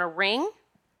 could be on a ring.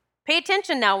 Pay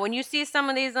attention now. When you see some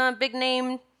of these big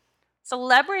name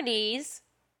celebrities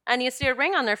and you see a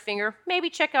ring on their finger, maybe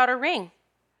check out a ring.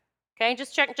 Okay,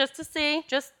 just check just to see.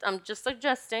 I'm just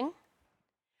suggesting.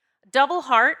 Double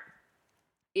heart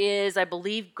is, I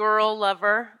believe, girl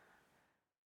lover.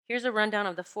 Here's a rundown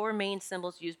of the 4 main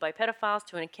symbols used by pedophiles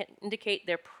to indicate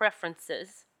their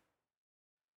preferences.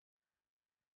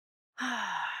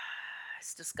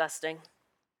 It's disgusting.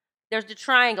 There's the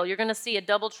triangle. You're going to see a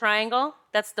double triangle.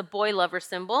 That's the boy lover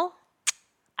symbol.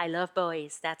 I love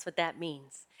boys. That's what that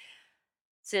means.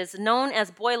 It says, known as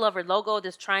boy lover logo,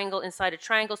 this triangle inside a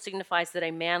triangle signifies that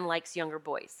a man likes younger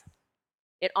boys.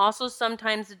 It also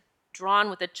sometimes drawn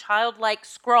with a childlike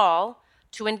scrawl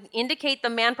to indicate the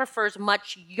man prefers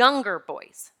much younger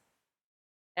boys.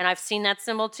 And I've seen that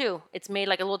symbol too. It's made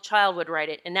like a little child would write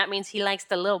it, and that means he likes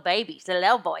the little babies, the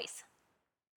little boys.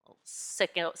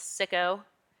 Sicko.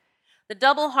 The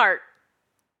double heart,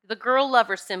 the girl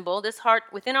lover symbol, this heart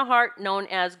within a heart known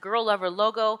as girl lover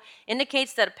logo,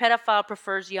 indicates that a pedophile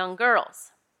prefers young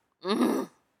girls.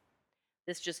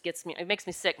 This just gets me, it makes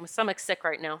me sick. My stomach's sick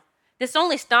right now. This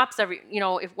only stops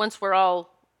if once we're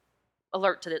all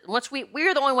alert to this. Once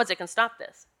we're the only ones that can stop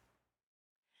this.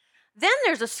 Then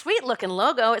there's a sweet looking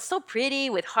logo. It's so pretty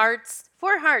with hearts,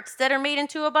 4 hearts that are made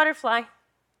into a butterfly.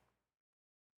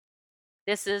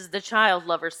 This is the child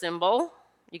lover symbol.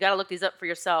 You got to look these up for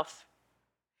yourself.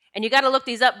 And you got to look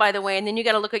these up, by the way, and then you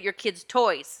got to look at your kids'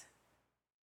 toys.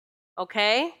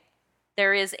 Okay?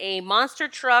 There is a monster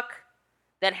truck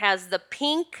that has the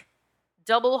pink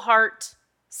double heart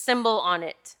symbol on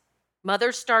it.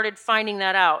 Mothers started finding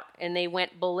that out, and they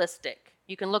went ballistic.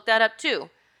 You can look that up, too.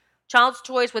 Child's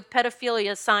toys with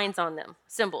pedophilia signs on them,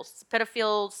 symbols,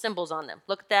 pedophile symbols on them.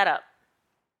 Look that up.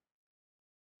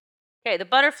 Okay, the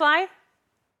butterfly.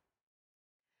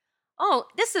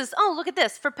 Look at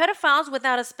this. For pedophiles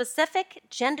without a specific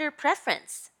gender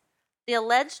preference, the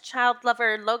alleged child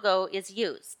lover logo is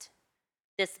used.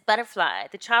 This butterfly.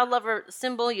 The child lover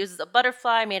symbol uses a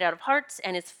butterfly made out of hearts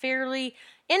and is fairly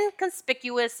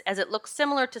inconspicuous as it looks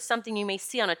similar to something you may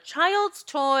see on a child's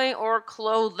toy or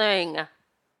clothing.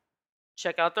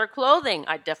 Check out their clothing.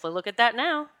 I'd definitely look at that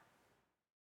now.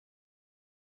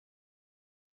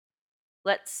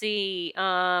 Let's see.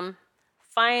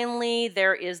 Finally,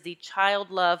 there is the Child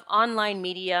Love Online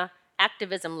Media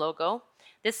Activism logo.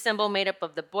 This symbol, made up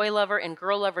of the boy lover and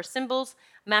girl lover symbols,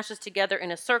 mashes together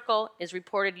in a circle, is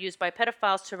reported used by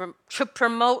pedophiles to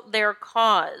promote their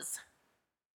cause.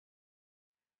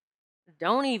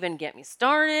 Don't even get me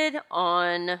started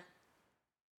on...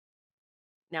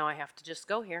 Now I have to just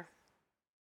go here.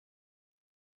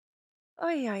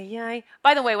 Ay, ay, ay.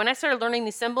 By the way, when I started learning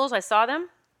these symbols, I saw them.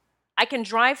 I can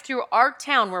drive through our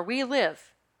town where we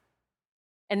live,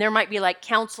 and there might be like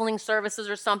counseling services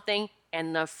or something,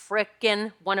 and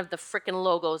one of the frickin'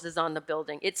 logos is on the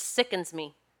building. It sickens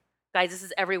me. Guys, this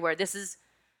is everywhere. This is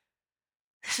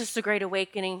the Great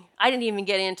Awakening. I didn't even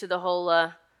get into the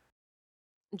whole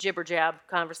jibber jab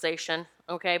conversation,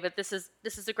 okay? But this is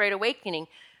the Great Awakening.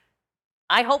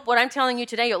 I hope what I'm telling you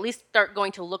today, you'll at least start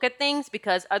going to look at things,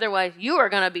 because otherwise you are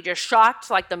going to be just shocked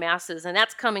like the masses, and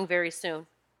that's coming very soon.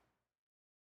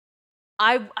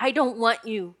 I don't want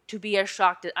you to be as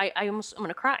shocked. I'm going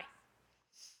to cry.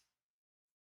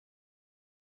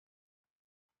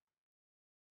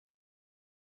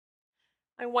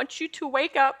 I want you to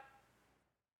wake up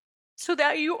so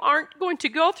that you aren't going to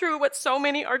go through what so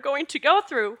many are going to go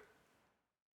through.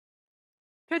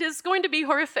 It is going to be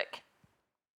horrific.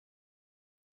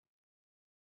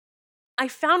 I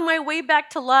found my way back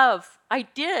to love. I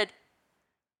did.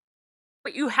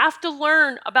 But you have to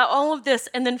learn about all of this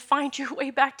and then find your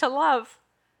way back to love.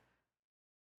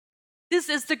 This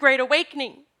is the Great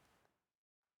Awakening.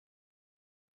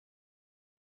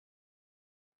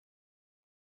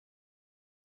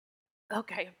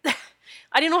 Okay.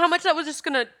 I didn't know how much that was just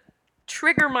going to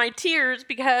trigger my tears,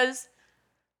 because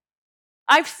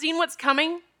I've seen what's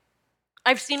coming.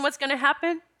 I've seen what's going to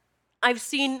happen. I've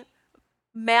seen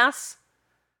mass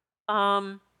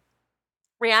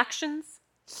reactions.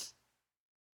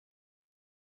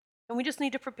 And we just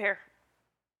need to prepare.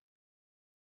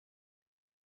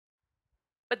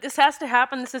 But this has to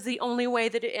happen. This is the only way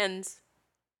that it ends.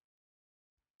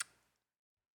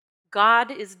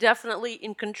 God is definitely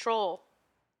in control.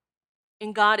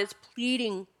 And God is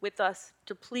pleading with us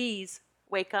to please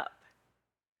wake up.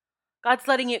 God's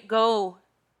letting it go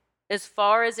as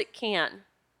far as it can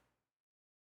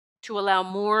to allow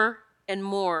more and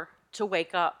more to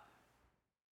wake up.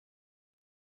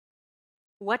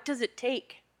 What does it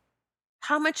take?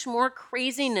 How much more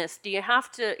craziness do you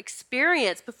have to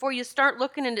experience before you start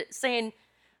looking into saying,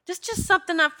 there's just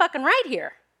something not fucking right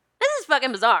here? This is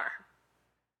fucking bizarre.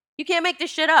 You can't make this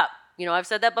shit up. You know, I've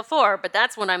said that before, but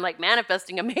that's when I'm like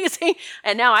manifesting amazing.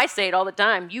 And now I say it all the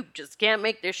time. You just can't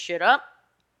make this shit up.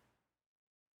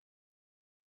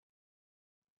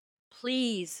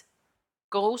 Please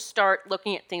go start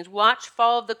looking at things. Watch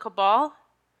Fall of the Cabal.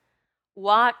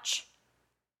 Watch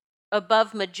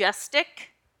Above Majestic.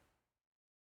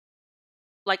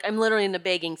 Like, I'm literally in the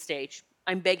begging stage.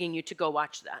 I'm begging you to go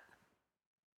watch that.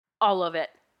 All of it.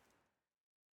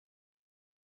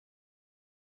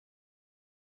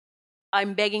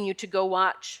 I'm begging you to go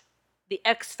watch the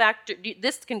X Factor.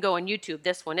 This can go on YouTube,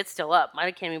 this one. It's still up.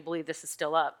 I can't even believe this is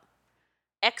still up.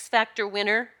 X Factor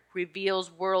winner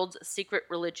reveals world's secret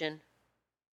religion.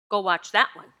 Go watch that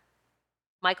one.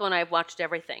 Michael and I have watched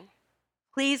everything.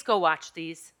 Please go watch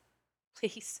these.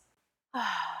 Please.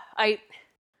 I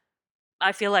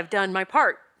feel I've done my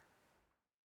part.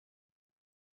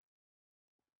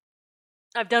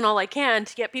 I've done all I can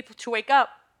to get people to wake up.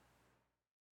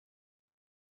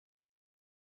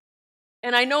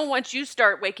 And I know once you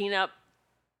start waking up,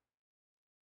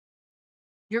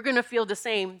 you're going to feel the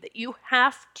same, that you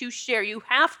have to share. You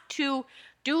have to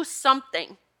do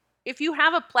something. If you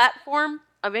have a platform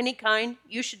of any kind,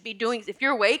 you should be doing, if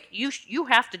you're awake, you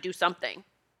have to do something.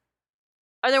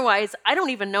 Otherwise, I don't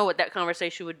even know what that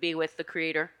conversation would be with the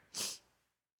Creator.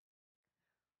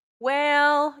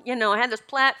 Well, you know, I had this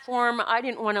platform. I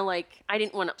didn't want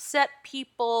to upset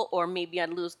people, or maybe I'd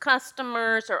lose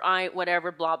customers, or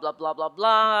whatever, blah, blah, blah, blah,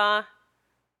 blah.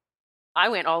 I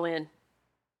went all in.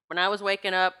 When I was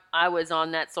waking up, I was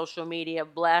on that social media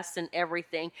blasting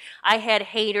everything. I had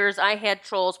haters, I had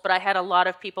trolls, but I had a lot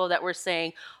of people that were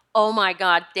saying, oh my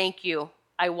God, thank you.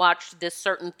 I watched this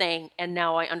certain thing and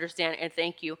now I understand and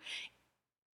thank you.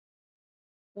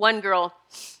 One girl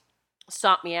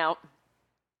sought me out.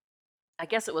 I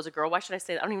guess it was a girl. Why should I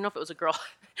say that? I don't even know if it was a girl.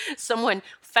 Someone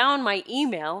found my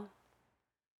email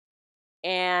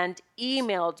and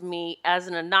emailed me as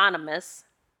an anonymous.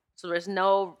 So there's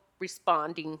no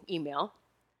responding email.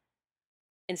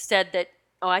 And said that,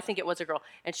 oh, I think it was a girl.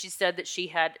 And she said that she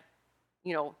had,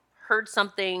 heard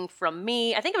something from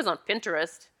me. I think it was on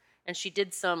Pinterest. And she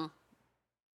did some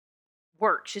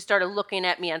work. She started looking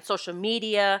at me on social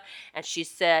media and she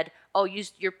said, oh,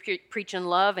 you're preaching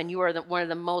love and you are one of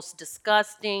the most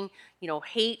disgusting,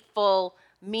 hateful,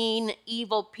 mean,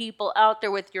 evil people out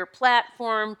there with your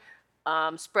platform,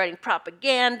 spreading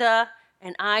propaganda.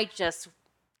 And I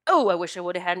wish I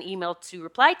would have had an email to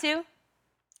reply to,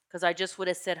 because I just would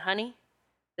have said, honey,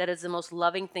 that is the most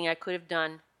loving thing I could have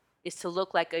done, is to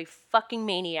look like a fucking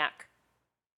maniac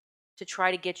to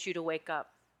try to get you to wake up.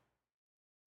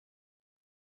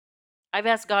 I've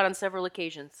asked God on several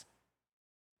occasions,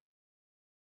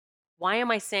 why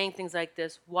am I saying things like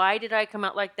this? Why did I come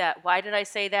out like that? Why did I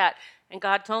say that? And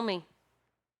God told me,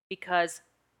 because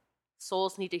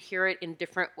souls need to hear it in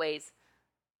different ways.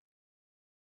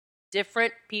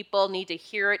 Different people need to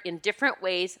hear it in different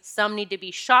ways. Some need to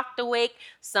be shocked awake.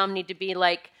 Some need to be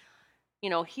like,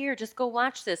 here, just go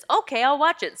watch this. Okay, I'll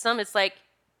watch it. Some it's like,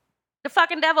 the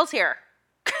fucking devil's here.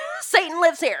 Satan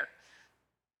lives here.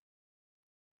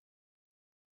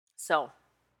 So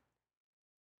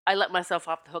I let myself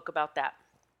off the hook about that.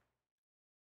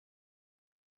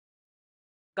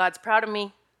 God's proud of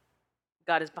me.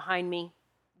 God is behind me.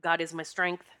 God is my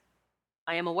strength.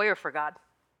 I am a warrior for God.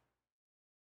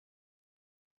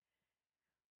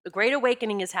 The Great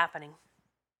Awakening is happening.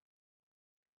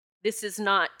 This is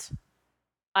not,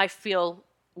 I feel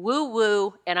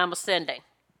woo-woo and I'm ascending.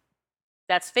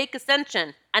 That's fake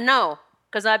ascension. I know,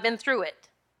 because I've been through it.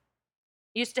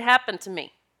 Used to happen to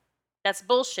me. That's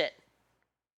bullshit.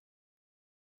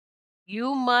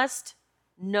 You must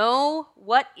know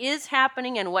what is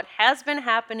happening and what has been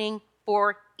happening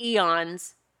for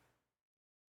eons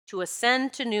to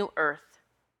ascend to new earth.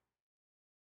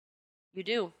 You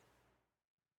do.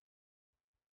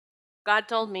 God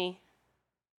told me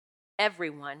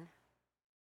everyone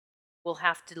will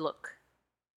have to look.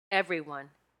 Everyone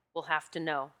will have to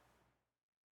know.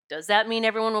 Does that mean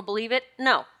everyone will believe it?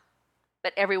 No.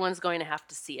 But everyone's going to have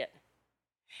to see it.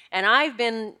 And I've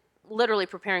been literally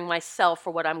preparing myself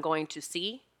for what I'm going to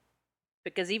see,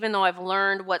 because even though I've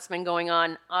learned what's been going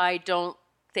on, I don't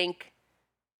think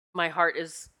my heart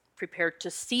is prepared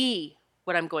to see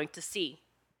what I'm going to see.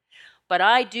 But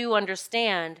I do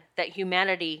understand that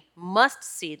humanity must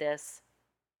see this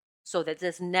so that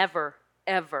this never,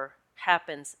 ever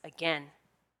happens again.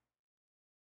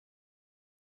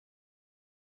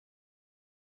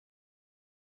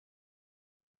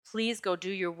 Please go do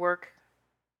your work.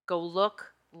 Go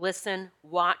look, listen,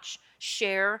 watch,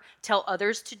 share, tell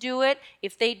others to do it.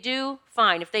 If they do,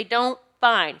 fine. If they don't,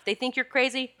 fine. If they think you're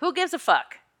crazy, who gives a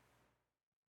fuck?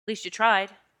 At least you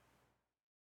tried.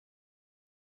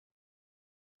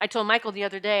 I told Michael the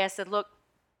other day, I said, look,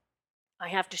 I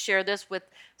have to share this with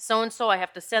so-and-so. I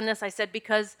have to send this. I said,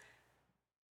 because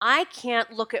I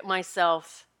can't look at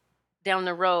myself down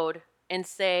the road and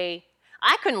say,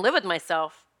 I couldn't live with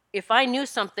myself if I knew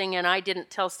something and I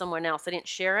didn't tell someone else. I didn't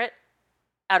share it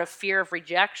out of fear of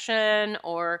rejection,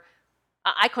 or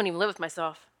I couldn't even live with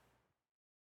myself.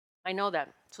 I know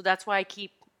that. So that's why I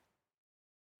keep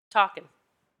talking,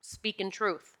 speaking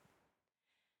truth.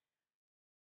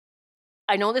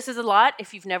 I know this is a lot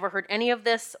if you've never heard any of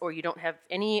this or you don't have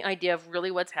any idea of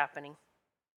really what's happening.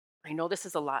 I know this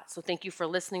is a lot, so thank you for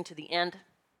listening to the end.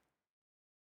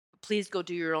 Please go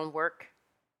do your own work.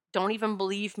 Don't even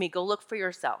believe me. Go look for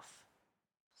yourself.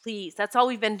 Please. That's all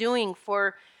we've been doing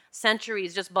for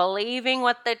centuries, just believing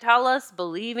what they tell us,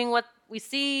 believing what we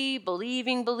see,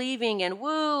 believing, and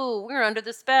woo, we're under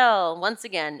the spell. Once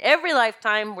again, every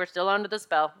lifetime, we're still under the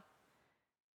spell.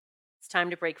 It's time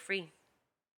to break free.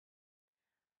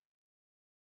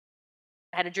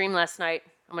 I had a dream last night.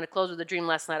 I'm going to close with a dream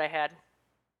last night I had. It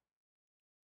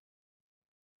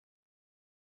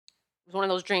was one of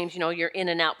those dreams, you're in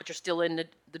and out, but you're still in the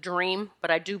dream.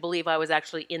 But I do believe I was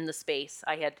actually in the space.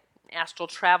 I had astral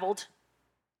traveled.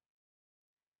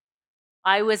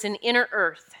 I was in inner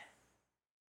earth.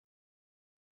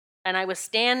 And I was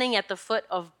standing at the foot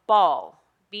of Baal,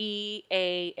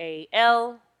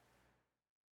 Baal.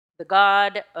 The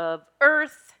god of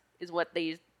earth is what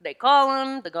they call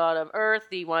him, the god of earth,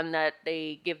 the one that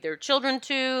they give their children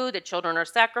to, the children are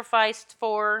sacrificed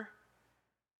for.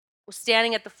 was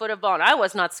standing at the foot of Baal, and I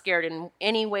was not scared in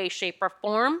any way, shape, or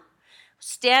form.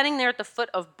 Standing there at the foot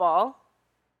of Baal,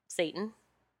 Satan,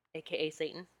 aka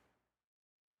Satan.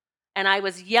 And I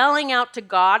was yelling out to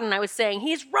God, and I was saying,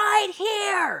 he's right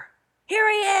here.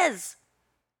 Here he is.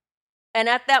 And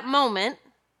at that moment,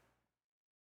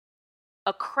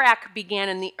 a crack began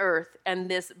in the earth, and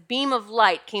this beam of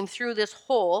light came through this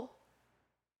hole,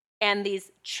 and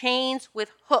these chains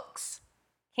with hooks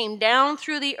came down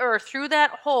through the earth, through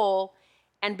that hole,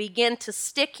 and began to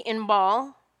stick in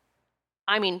Baal.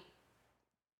 I mean,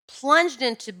 plunged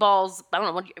into Baal's, I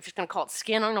don't know if you're going to call it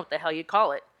skin, I don't know what the hell you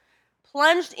call it.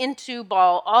 Plunged into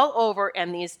Baal all over,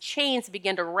 and these chains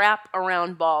began to wrap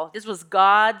around Baal. This was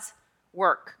God's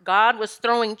work. God was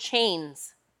throwing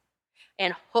chains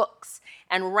and hooks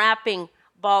and wrapping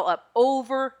Baal up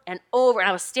over and over. And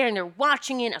I was standing there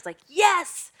watching it. I was like,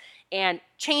 yes! And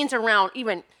chains around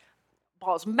even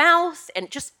Baal's mouth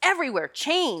and just everywhere,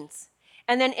 chains.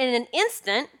 And then in an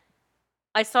instant,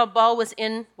 I saw Baal was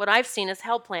in what I've seen as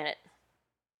Hell Planet.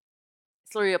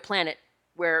 It's literally a planet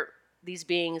where these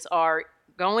beings are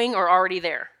going or already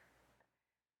there.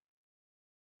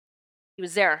 He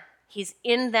was there. He's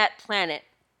in that planet.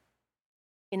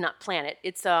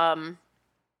 It's I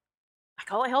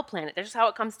call it Hell Planet. That's just how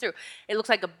it comes through. It looks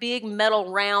like a big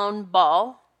metal round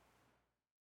ball,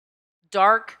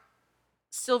 dark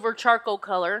silver charcoal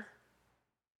color,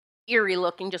 eerie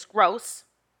looking, just gross.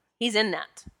 He's in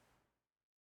that.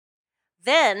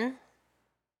 Then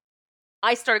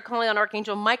I started calling on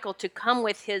Archangel Michael to come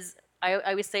with his, I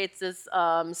always say it's this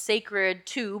sacred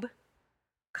tube.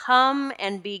 Come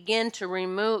and begin to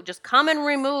remove, just come and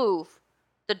remove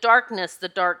the darkness, the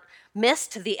dark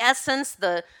mist, the essence,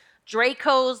 the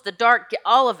Dracos, the dark,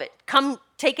 all of it. Come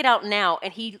take it out now.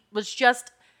 And he was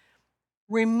just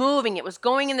removing it, was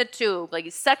going in the tube, like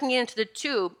he's sucking it into the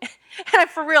tube. And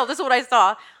for real, this is what I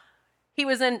saw. He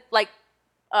was in like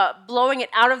blowing it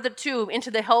out of the tube into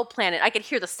the Hell Planet. I could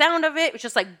hear the sound of it. It was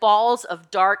just like balls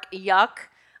of dark yuck.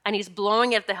 And he's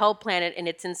blowing it at the Hell Planet, and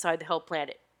it's inside the Hell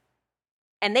Planet.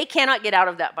 And they cannot get out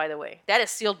of that, by the way. That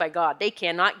is sealed by God. They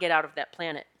cannot get out of that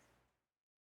planet.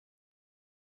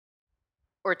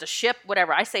 Or it's a ship,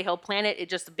 whatever. I say Hell Planet. It's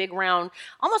just a big round,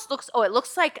 almost looks, it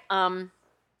looks like, kind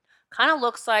of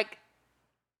looks like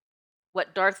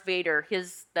what Darth Vader,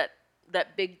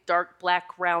 that big dark black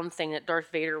round thing that Darth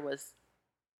Vader was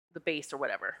the base or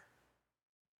whatever.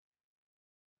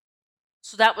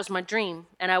 So that was my dream.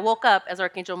 And I woke up as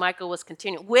Archangel Michael was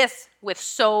continuing with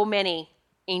so many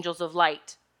angels of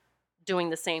light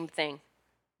doing the same thing,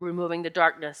 removing the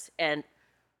darkness and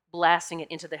blasting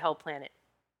it into the Hell Planet.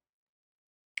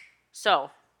 So,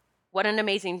 what an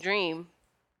amazing dream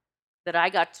that I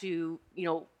got to,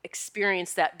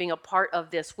 experience that, being a part of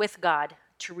this with God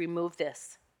to remove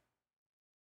this.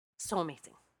 So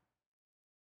amazing.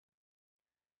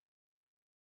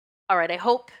 All right, I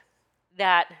hope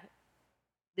that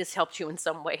this helped you in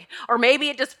some way. Or maybe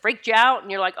it just freaked you out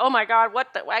and you're like, oh my God,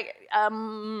 what the,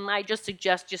 I just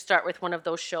suggest you start with one of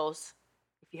those shows.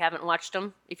 If you haven't watched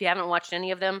them, if you haven't watched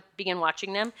any of them, begin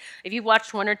watching them. If you've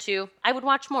watched one or two, I would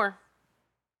watch more.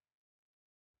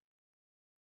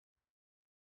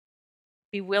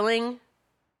 Be willing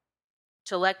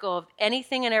to let go of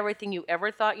anything and everything you ever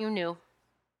thought you knew.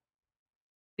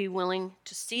 Be willing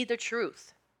to see the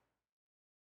truth.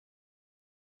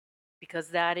 Because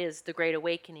that is the Great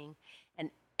Awakening.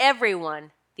 And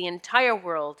everyone, the entire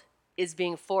world, is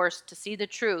being forced to see the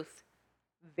truth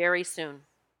very soon.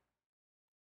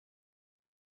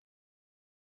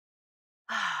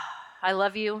 I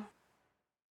love you.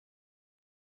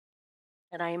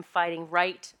 And I am fighting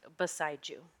right beside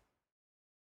you.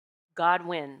 God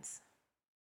wins.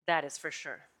 That is for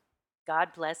sure. God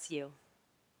bless you.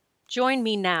 Join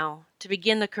me now to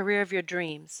begin the career of your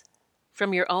dreams,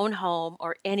 from your own home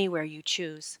or anywhere you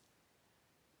choose.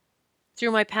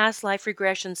 Through my past life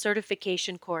regression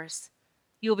certification course,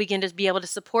 you will begin to be able to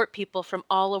support people from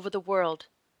all over the world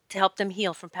to help them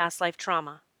heal from past life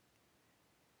trauma.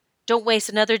 Don't waste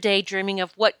another day dreaming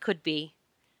of what could be.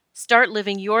 Start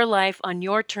living your life on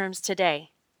your terms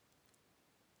today.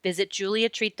 Visit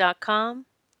juliatreat.com,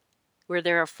 where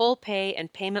there are full pay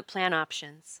and payment plan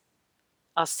options.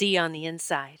 I'll see you on the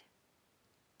inside.